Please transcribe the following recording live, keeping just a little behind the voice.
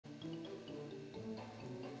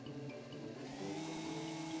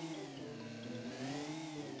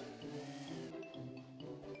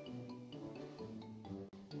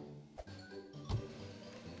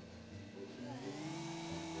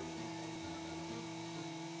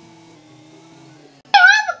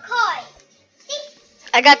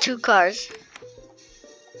I got 2 cars.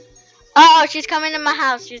 Oh, she's coming to my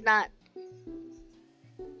house. She's not.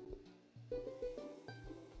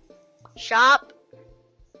 Shop.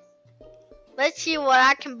 Let's see what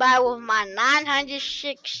I can buy with my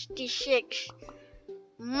 966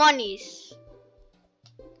 monies.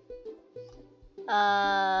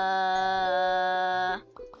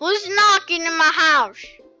 Who's knocking in my house?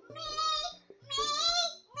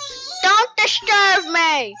 Don't disturb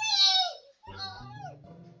me.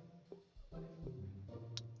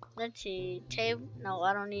 Let's see. Table. No,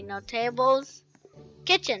 I don't need no tables.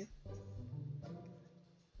 Kitchen.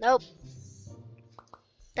 Nope.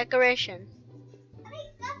 Decoration.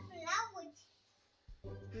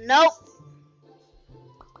 Nope.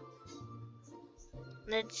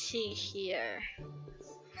 Let's see here.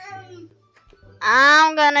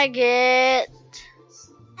 I'm gonna get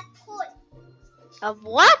a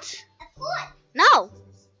what? No.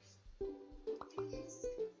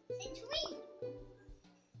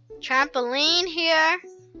 Trampoline here.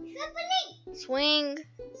 Swing.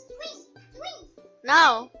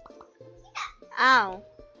 No. Ow.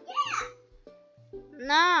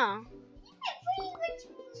 No.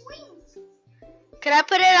 Could I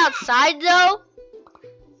put it outside though?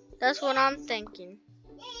 That's what I'm thinking.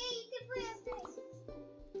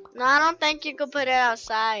 No, I don't think you could put it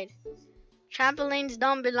outside. Trampolines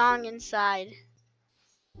don't belong inside.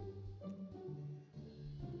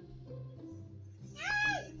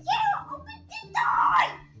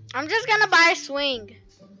 I'm just gonna buy a swing.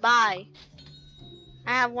 Buy.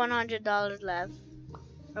 I have $100 left.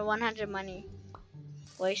 Or 100 money.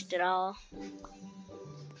 Waste it all.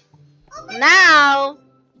 Now.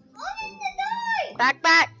 Back.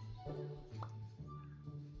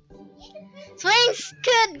 Swings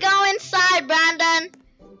could go inside, Brandon.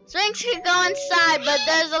 Swings could go inside, but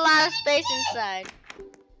there's a lot of space inside.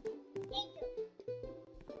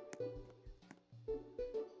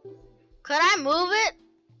 Could I move it?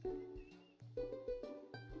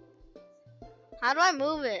 How do I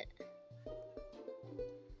move it?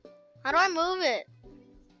 How do I move it?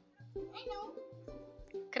 I know.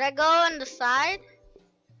 Could I go on the side?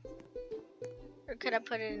 Or could I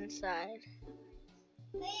put it inside?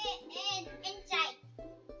 Put it inside.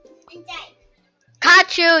 Inside.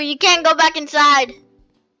 Caught you! You can't go back inside.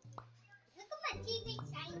 Look at my TV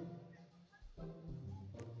sign.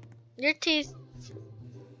 Your teeth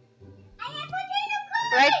I have potato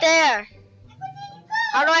car. right there. I potato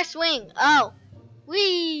car. How do I swing? Oh.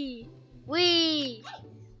 Wee! Wee!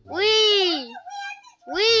 Wee!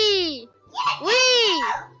 Wee! Wee!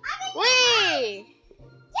 Wee!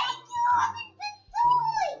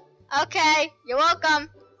 Okay, you're welcome.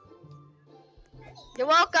 You're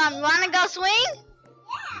welcome. You wanna go swing?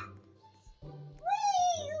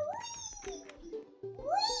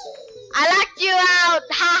 I locked you out.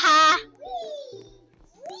 Haha.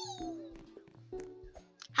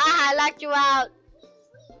 Haha, I locked you out.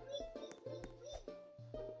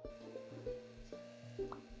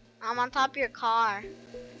 I'm on top of your car.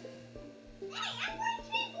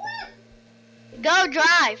 Go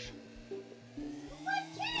drive.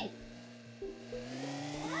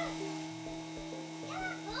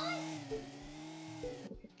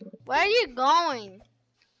 Where are you going?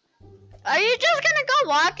 Are you just gonna go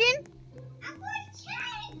walking?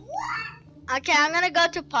 Okay, I'm gonna go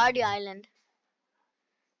to Party Island.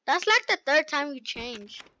 That's like the 3rd time you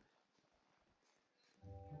changed.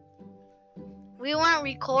 We weren't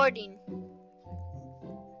recording.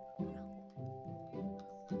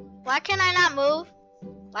 Why can I not move?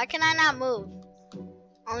 Why can I not move?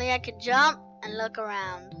 Only I could jump and look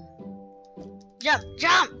around. Jump,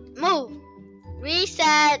 jump, move.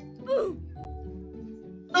 Reset. Ooh.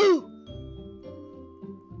 Ooh.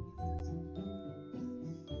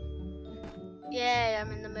 Yay,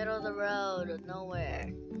 I'm in the middle of the road of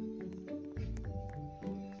nowhere.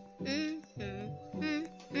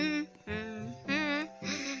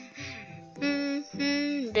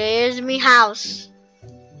 There's me house.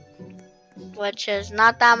 Which is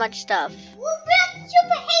not that much stuff.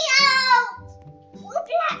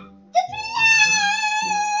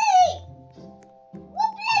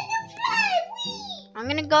 I'm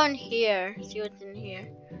gonna go in here, see what's in here.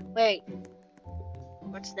 Wait,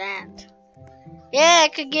 what's that? Yeah, I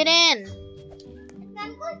could get in.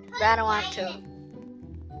 But I don't want to.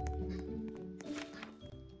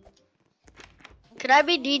 Could I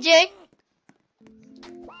be DJ?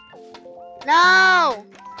 No!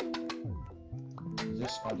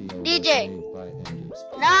 This audio DJ. was made by Andy.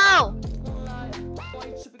 No!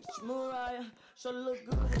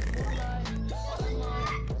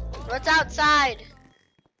 What's outside?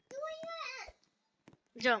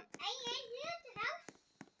 Jump.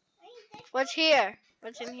 What's here?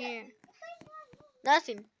 What's in here?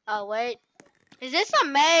 Nothing. Oh, wait. Is this a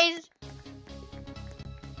maze?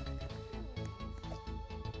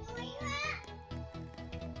 Where you at?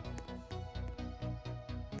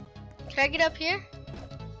 Can I get up here?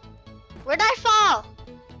 Where'd I fall?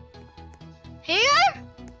 Here?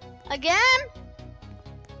 Again?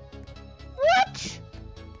 What?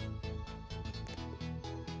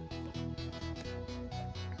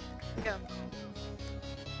 Go.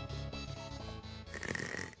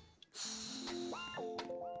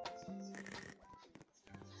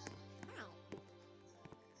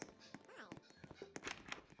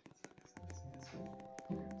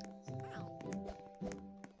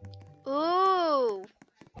 Ooh.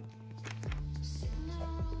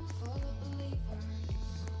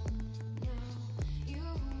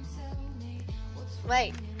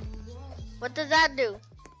 Wait. What does that do?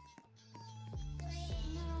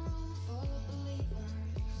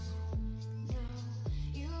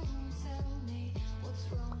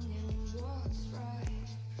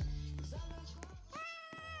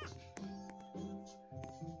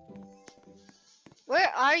 Where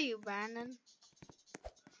are you, Brandon?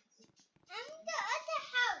 I'm in the other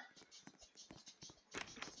house.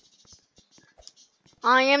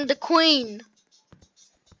 I am the queen.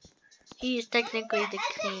 He is technically the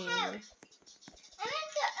king. I'm in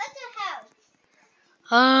the other house.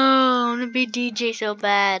 Oh, I want to be DJ so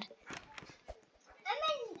bad. I'm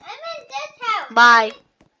in this house. Bye.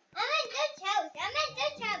 I'm in this house.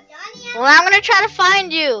 Johnny. Well, I'm gonna try to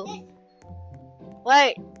find you.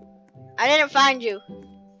 Wait, I didn't find you.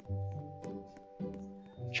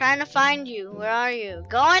 Trying to find you. Where are you?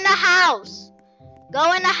 Go in the house.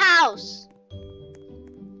 Go in the house.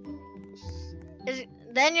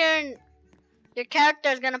 Then your character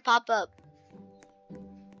is gonna pop up.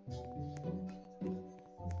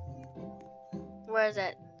 Where is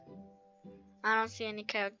it? I don't see any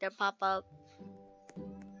character pop up.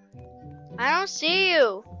 I don't see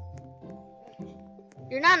you.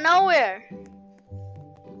 You're not nowhere.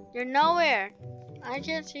 You're nowhere. I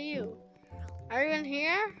can't see you. Are you in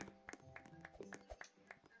here?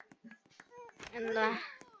 In the...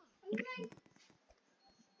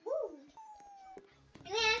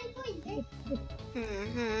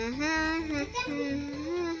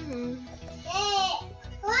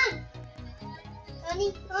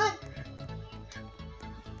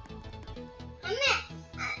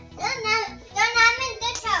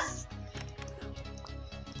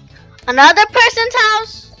 Another person's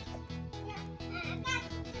house?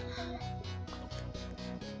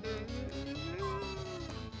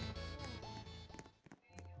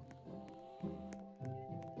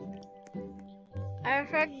 I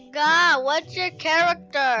forgot. What's your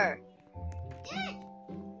character?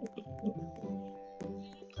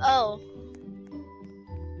 Oh.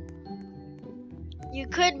 You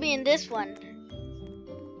could be in this one.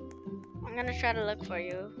 I'm gonna try to look for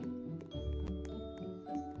you.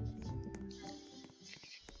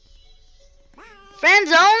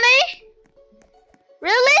 Friends only?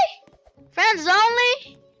 Really? Friends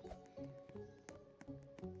only?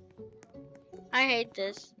 I hate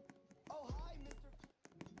this.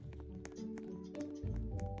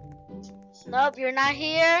 Nope, you're not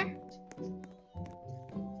here.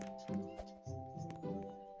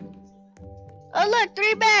 Oh look,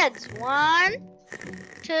 3 beds. 1,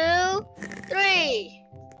 2, 3.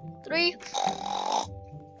 3.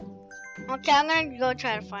 Okay, I'm gonna go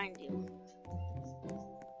try to find you.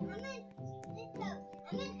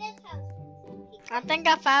 I think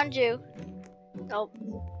I found you. Nope.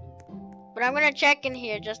 But I'm gonna check in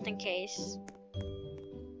here just in case.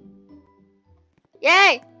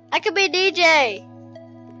 Yay! I can be DJ!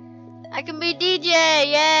 I can be DJ!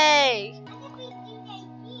 Yay!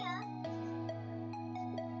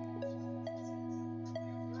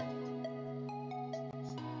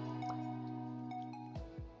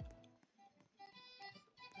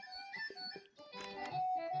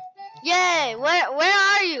 Yay! Where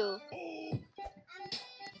are you?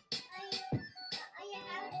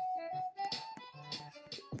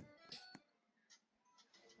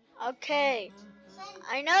 Okay.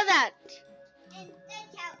 I know that.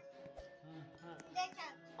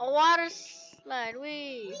 A water slide.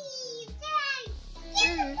 Wee.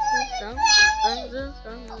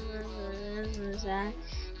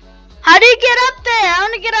 How do you get up there? I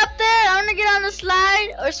want to get up there. I want to get on the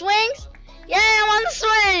slide or swings. Yay, I'm on the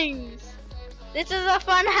swings. This is a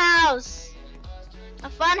fun house. A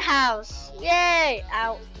fun house. Yay.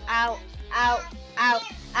 Ow, ow, ow, ow,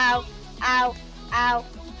 ow, ow, ow,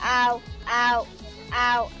 ow, ow,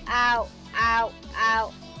 ow, ow, ow,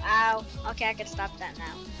 ow, ow. Okay, I can stop that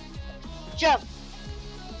now. Jump.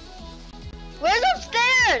 Where's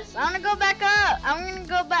upstairs? I wanna go back up. I'm gonna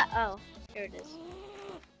go back. Oh, here it is.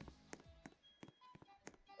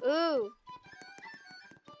 Ooh.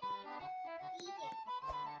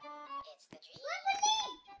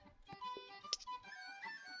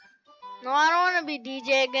 No, I don't wanna be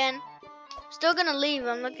DJ again. Still gonna leave.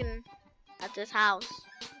 I'm looking at this house.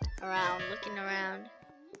 Looking around.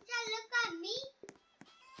 Look at me.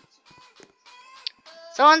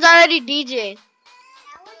 Someone's already DJ.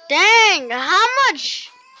 Dang, how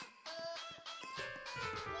much?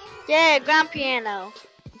 Yeah, grand piano.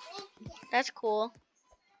 That's cool.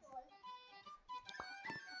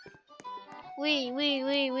 Wee.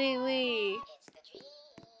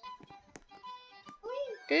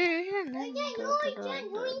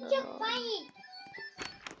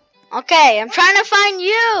 Okay, I'm trying to find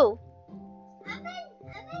you.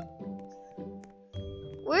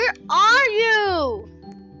 Where are you?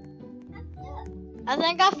 I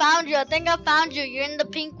think I found you. You're in the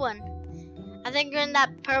pink one. I think you're in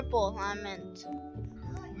that purple I meant.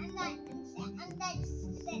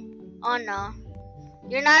 Oh no.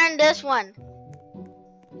 You're not in this one.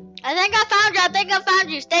 I think I found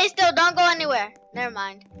you. Stay still. Don't go anywhere. Never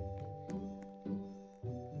mind.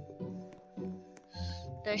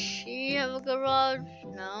 Does she have a garage?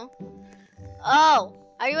 No. Oh.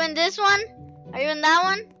 Are you in this one? Are you in that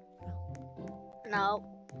one? No.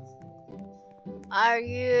 Are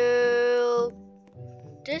you...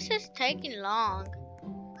 This is taking long.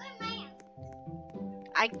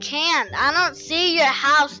 I can't. I don't see your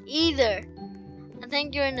house either. I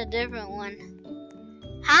think you're in a different one.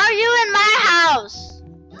 How are you in my house?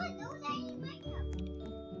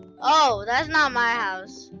 Oh, that's not my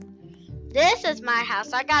house. This is my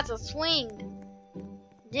house. I got to swing.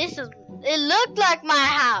 It looked like my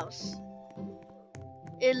house.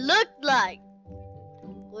 It looked like.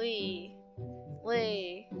 Wee.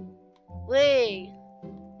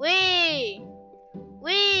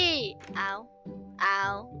 Ow.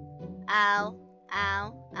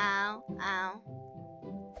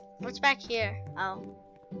 What's back here? Oh.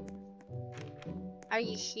 Are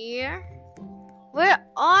you here? Where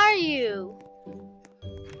are you?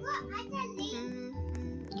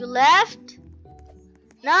 You left?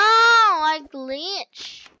 No, I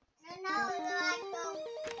glitched.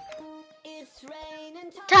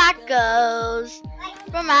 Tacos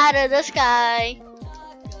from out of the sky.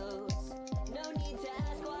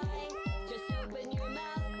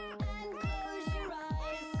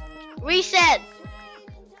 Reset.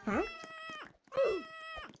 Huh?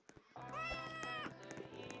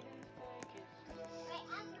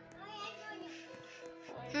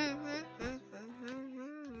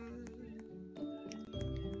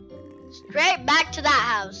 Straight back to that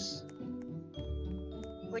house,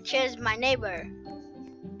 which is my neighbor.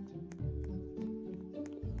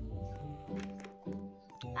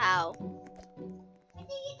 Ow.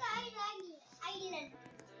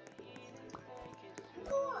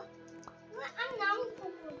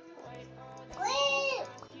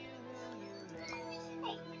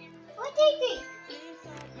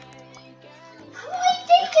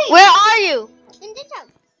 Where are you? In this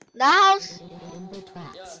house. The house?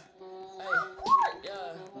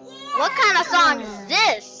 What kind of song is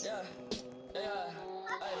this?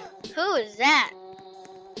 Who is that?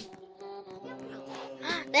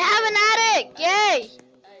 They have an attic! Yay!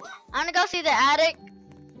 I wanna go see the attic.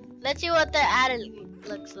 Let's see what the attic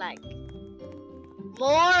looks like.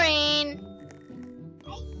 Boring.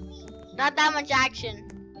 Not that much action.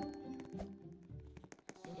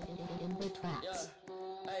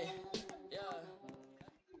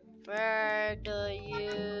 Where do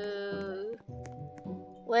you?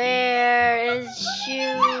 Where is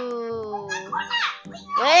you?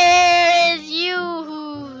 Where is you?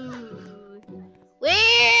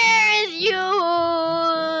 Where is you?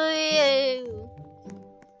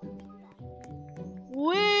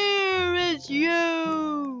 Where is you?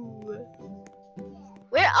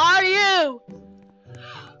 Where are you?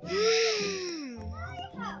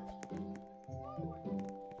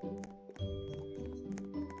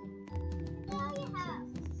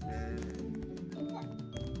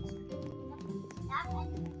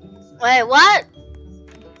 Wait, what?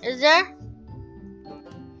 Is there?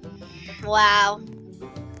 Wow.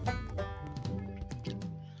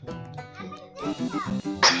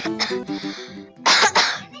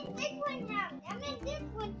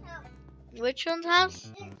 Which one's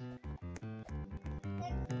house?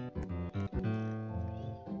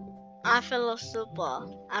 I feel super.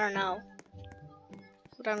 I don't know.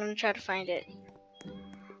 But I'm gonna try to find it.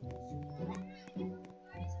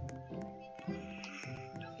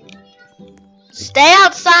 Stay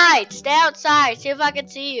outside. Stay outside. See if I can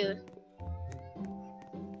see you.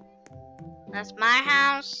 That's my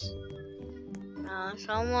house.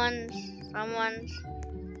 Someone's.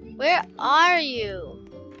 Where are you?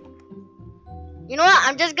 You know what?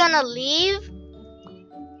 I'm just gonna leave.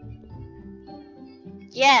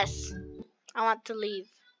 Yes, I want to leave.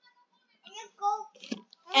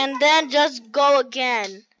 And then just go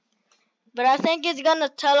again. But I think it's gonna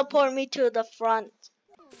teleport me to the front.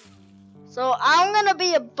 So I'm gonna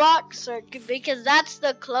be a boxer because that's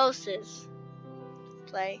the closest.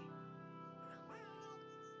 Play.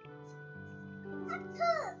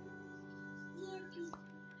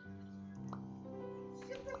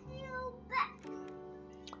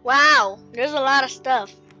 Wow, there's a lot of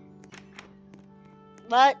stuff.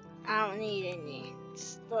 But I don't need any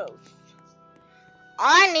stuff.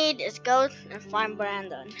 All I need is go and find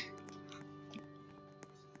Brandon.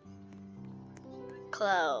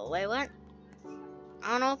 Chloe, wait, what?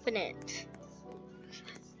 I don't open it.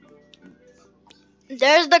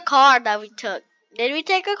 There's the car that we took. Did we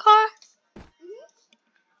take a car?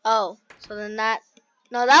 Oh, so then that.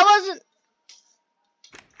 No, that wasn't.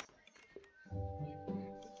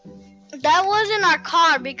 That wasn't our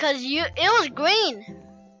car because it was green.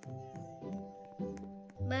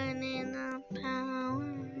 Banana power.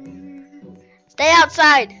 Stay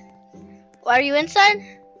outside. Are you inside?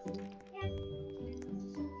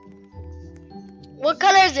 What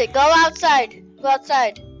color is it? Go outside. Go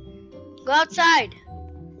outside. Go outside.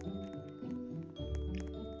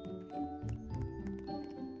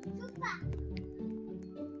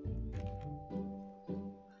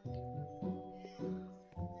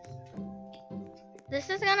 This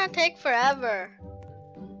is gonna take forever.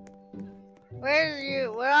 Where are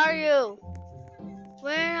you? Where are you?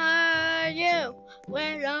 Where are you?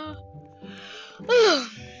 Where are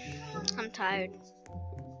I'm tired.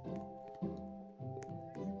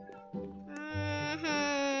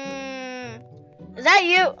 Is that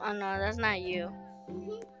you? Oh no, that's not you.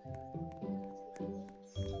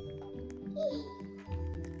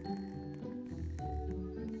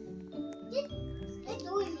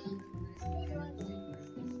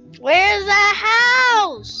 Where's that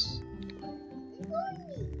house?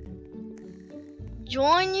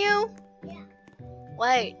 Join you? Yeah.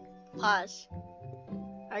 Wait, pause.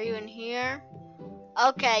 Are you in here?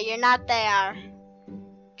 Okay, you're not there.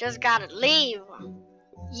 Just gotta leave.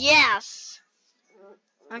 Yes.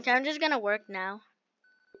 Okay, I'm just gonna work now.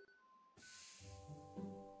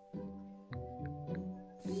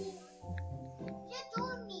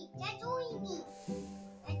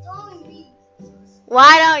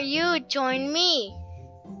 Why don't you join me?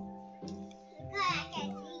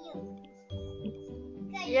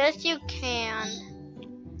 Yes, you can.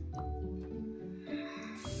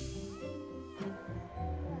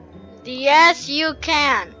 Yes, you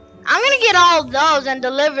can. I'm gonna get all those and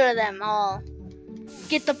deliver them all.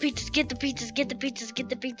 Get the pizzas, get the pizzas, get the pizzas, get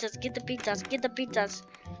the pizzas, get the pizzas, get the pizzas.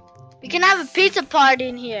 We can have a pizza party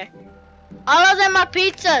in here. All of them are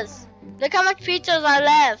pizzas. Look how much pizzas are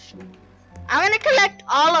left. I'm gonna collect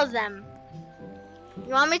all of them.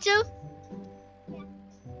 You want me to?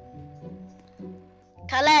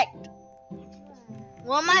 Collect.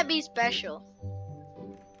 One might be special.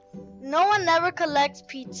 No one never collects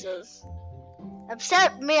pizzas.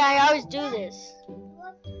 Except me, I always do this.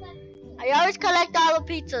 I always collect all the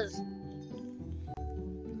pizzas.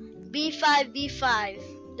 B5, B5.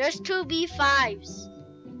 There's two B5s.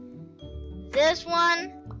 This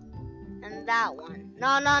one and that one.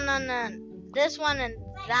 No. This one and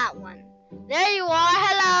that one. There you are.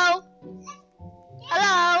 Hello.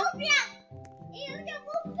 Hello.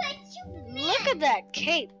 Look at that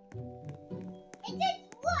cape.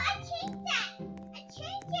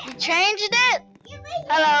 You changed it?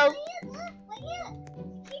 Hello.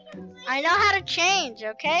 I know how to change,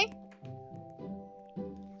 okay?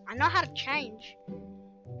 I know how to change.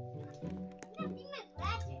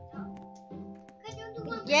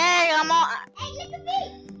 Yay, I'm all. Hey, look at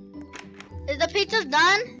me. Is the pizza's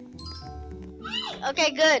done? Hey.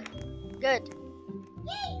 Okay, good. Good.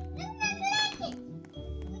 Hey, look at my collection.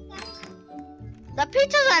 The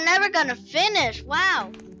pizzas are never gonna finish.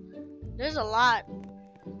 Wow. There's a lot.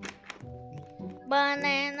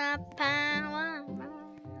 Banana power.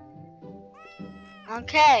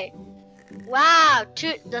 Okay. Wow.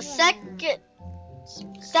 The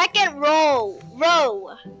second row.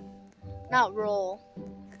 Not roll.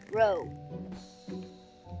 Row.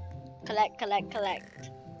 Collect.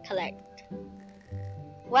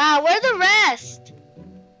 Wow, where's the rest?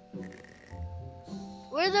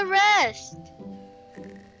 Where's the rest?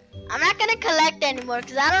 I'm not gonna collect anymore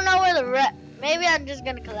because I don't know where the rest. Maybe I'm just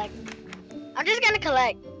gonna collect. I'm just gonna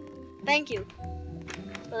collect. Thank you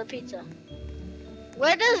for the pizza.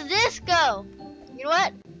 Where does this go? You know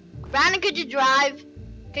what? Brandon, could you drive?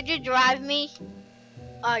 Could you drive me?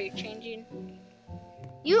 Oh, you're changing.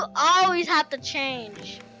 You always have to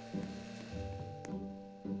change.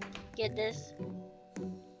 Get this.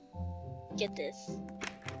 Get this.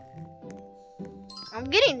 I'm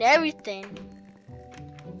getting everything.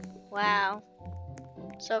 Wow.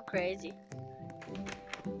 So crazy.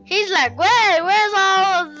 He's like, wait, where's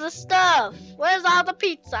all of the stuff? Where's all the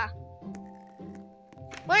pizza?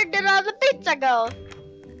 Where did all the pizza go?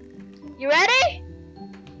 You ready?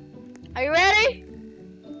 Are you ready?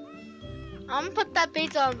 I'm gonna put that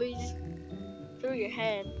pizza on through your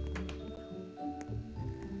head.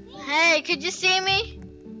 Hey, could you see me?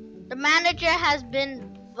 The manager has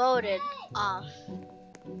been voted off.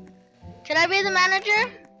 Can I be the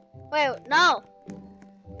manager? Wait, no.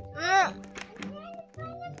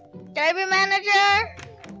 Can I be manager?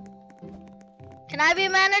 Can I be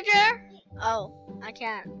manager? Oh, I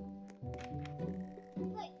can't.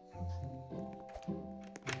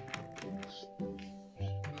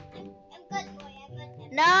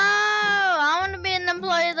 No, I want to be an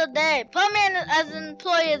employee of the day. Put me in as an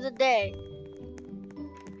employee of the day.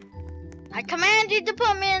 I command you to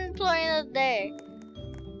put me in employee of the day.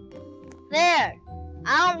 There.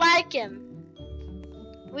 I don't like him.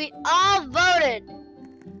 We all voted.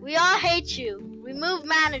 We all hate you. Remove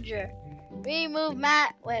manager. Remove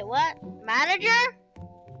wait, what? Manager?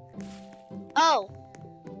 Oh.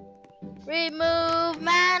 Remove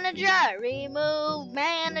manager. Remove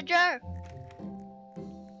manager.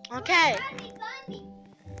 Okay.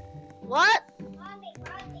 What?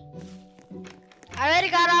 I already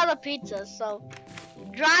got all the pizzas, so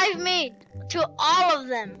drive me to all of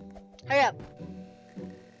them. Hurry up.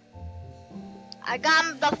 I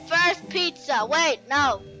got the first pizza. Wait,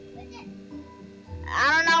 no.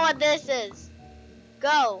 I don't know what this is.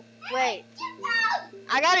 Go. Wait.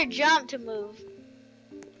 I gotta jump to move.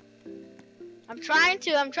 I'm trying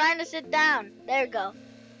to sit down. There we go.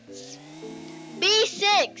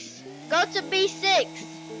 B6. Go to B6.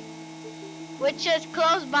 Which is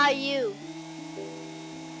close by you.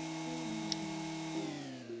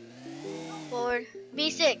 Forward.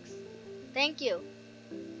 B6. Thank you.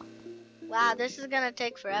 Wow, this is gonna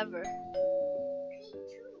take forever.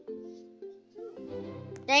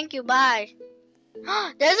 Thank you, bye.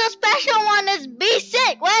 There's a special one, it's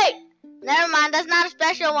B6. Wait! Never mind, that's not a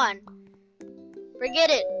special one. Forget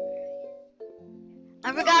it.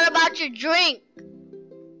 I forgot about your drink.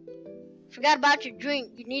 Forgot about your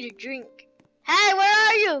drink. You need a drink. Hey, where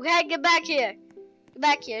are you? Hey, get back here. Get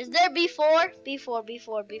back here. Is there B4?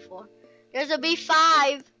 B4. There's a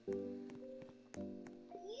B5.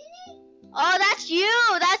 Oh, that's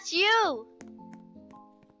you. That's you.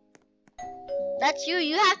 That's you.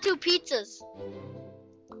 You have 2 pizzas.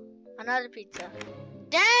 Another pizza.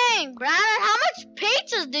 Dang, Brandon, how much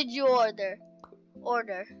pizzas did you order?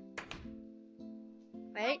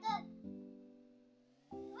 Right?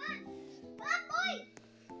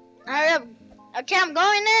 Hurry up. Okay, I'm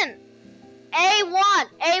going in.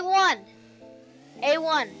 A1.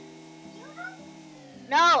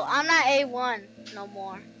 No, I'm not A1 no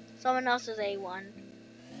more. Someone else is A1.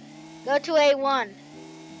 Go to A1.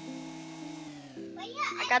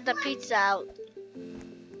 I got the pizza out.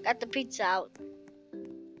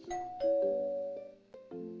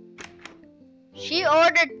 She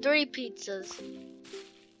ordered 3 pizzas.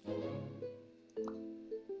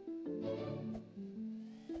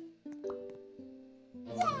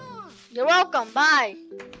 You're welcome. Bye.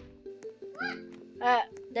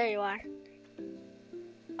 There you are.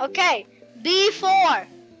 Okay. B4.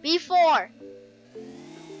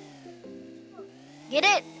 Get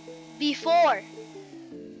it? B4.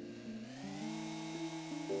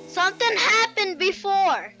 Something happened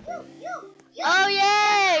before. Oh,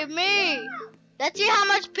 yay, me. Let's see how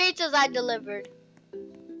much pizzas I delivered.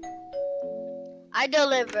 I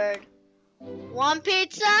delivered 1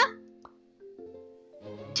 pizza,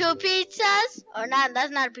 2 pizzas, or not,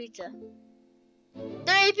 that's not a pizza.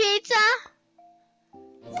 3 pizza,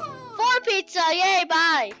 4 pizza, yay,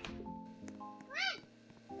 bye.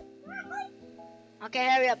 Okay,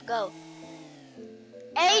 hurry up, go.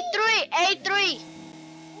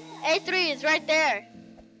 A3 is right there.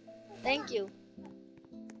 Thank you.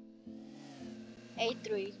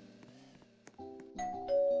 A3.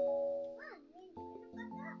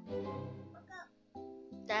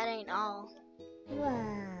 That ain't all.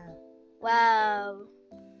 Wow.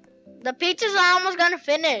 The pizzas are almost gonna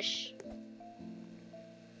finish.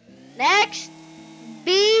 Next.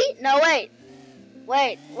 B. No, wait.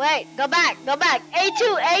 Go back.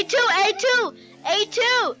 A2.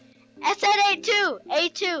 I said A2.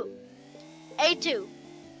 A2.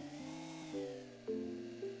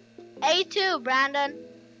 A2, Brandon.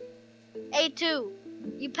 A2.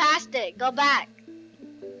 You passed it. Go back.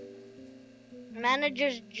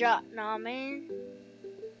 Manager's job. No, man.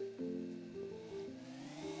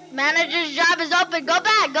 Manager's job is open. Go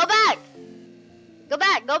back. Go back. Go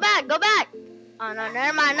back. Go back. Go back. Oh, no.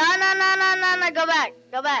 Never mind. No, no, no, no, no, no. Go back.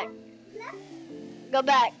 Go back. Go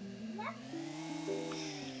back.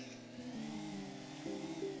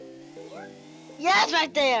 Yes,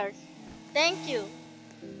 right there. Thank you.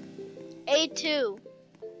 A2.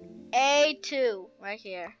 A2. Right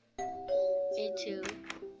here. A2.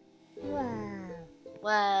 Wow.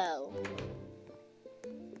 Wow.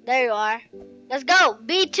 There you are. Let's go.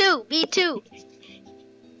 B2. B2.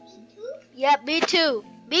 Yep, B2.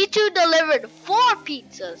 B2 delivered 4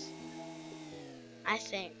 pizzas. I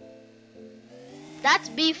think. That's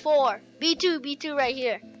B4. B2. B2 right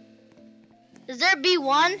here. Is there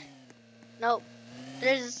B1? Nope.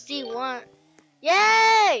 There's a C1.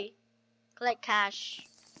 Yay! Collect cash.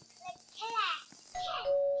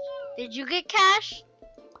 Did you get cash?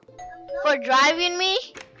 For driving me?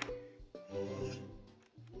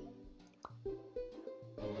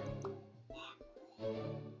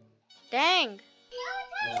 Dang.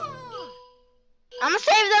 I'm gonna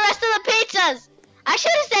save the rest of the pizzas. I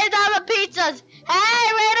should have saved all the pizzas.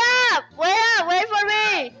 Hey, wait up! Wait up! Wait for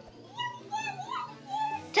me!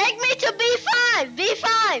 Take me to B5!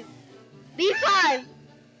 B5! B5!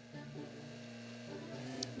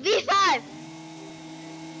 B5!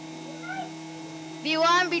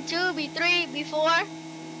 B1, B2, B3, B4.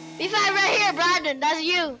 B5 right here, Brandon. That's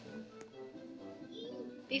you.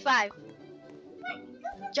 B5.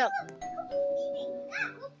 Jump.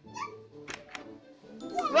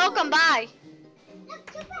 Welcome by.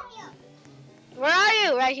 Where are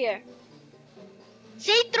you? Right here.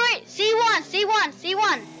 C3, C1, C1,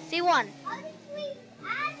 C1, C1.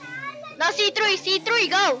 No, C3, C3.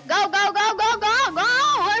 Go, go, go, go, go, go, go.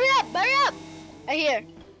 Hurry up, hurry up. Right here.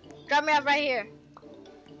 Drop me off right here.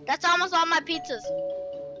 That's almost all my pizzas.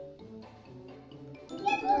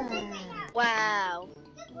 Wow.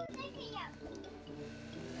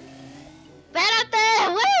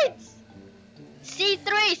 Espérate, wait.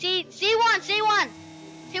 C3, C1, C1,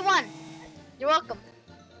 C1. You're welcome.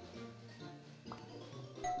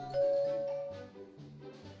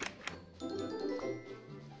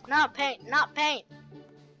 Not paint, not paint.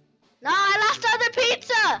 No, I lost the other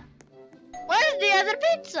pizza. Where's the other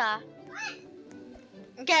pizza?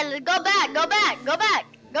 Okay, let's go back, go back, go back.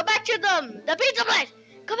 Go back to the pizza place.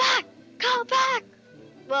 Go back, go back.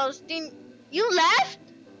 Well, Steen, you left?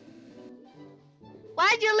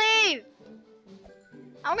 Why'd you leave?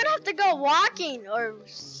 I'm gonna have to go walking or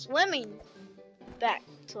swimming back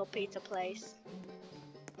to a pizza place.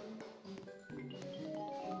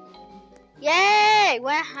 Yay!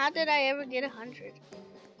 Well, how did I ever get 100?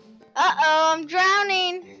 Uh-oh, I'm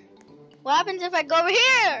drowning. What happens if I go over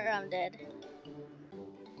here? I'm dead.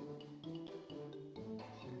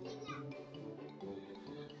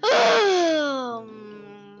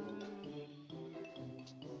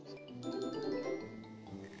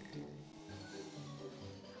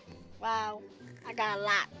 Wow, I got a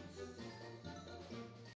lot.